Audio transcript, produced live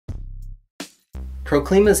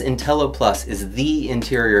ProClima's INTELLO Plus is the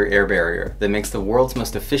interior air barrier that makes the world's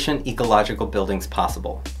most efficient ecological buildings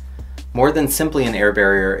possible. More than simply an air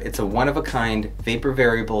barrier, it's a one-of-a-kind,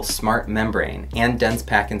 vapor-variable, smart membrane and dense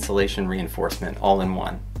pack insulation reinforcement all in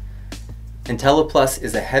one. INTELLO Plus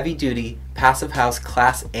is a heavy-duty, passive house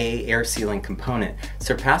Class A air sealing component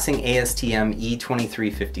surpassing ASTM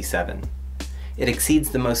E2357. It exceeds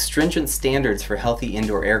the most stringent standards for healthy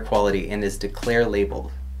indoor air quality and is Declare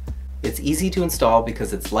labeled. It's easy to install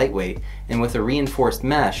because it's lightweight, and with a reinforced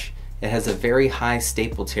mesh, it has a very high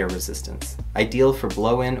staple tear resistance, ideal for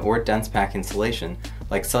blow-in or dense pack insulation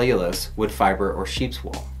like cellulose, wood fiber, or sheep's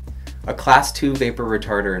wool. A Class 2 vapor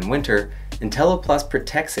retarder in winter, INTELLO Plus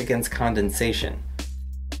protects against condensation.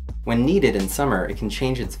 When needed in summer, it can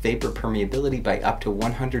change its vapor permeability by up to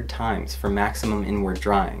 100 times for maximum inward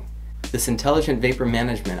drying. This intelligent vapor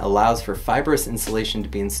management allows for fibrous insulation to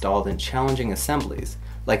be installed in challenging assemblies,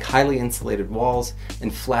 like highly insulated walls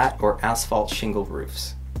and flat or asphalt shingle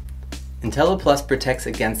roofs. INTELLO Plus protects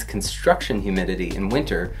against construction humidity in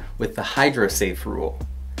winter with the HydroSafe rule.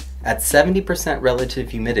 At 70%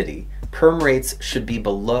 relative humidity, perm rates should be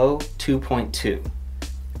below 2.2.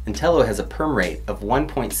 INTELLO has a perm rate of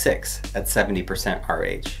 1.6 at 70%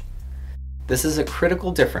 RH. This is a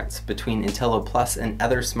critical difference between INTELLO Plus and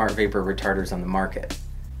other smart vapor retarders on the market.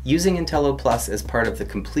 Using INTELLO Plus as part of the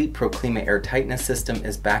complete ProClima air tightness system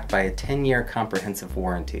is backed by a 10-year comprehensive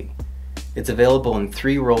warranty. It's available in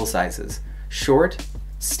 3 roll sizes: short,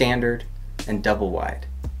 standard, and double wide.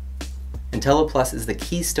 INTELLO Plus is the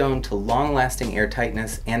keystone to long-lasting air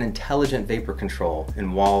tightness and intelligent vapor control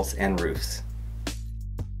in walls and roofs.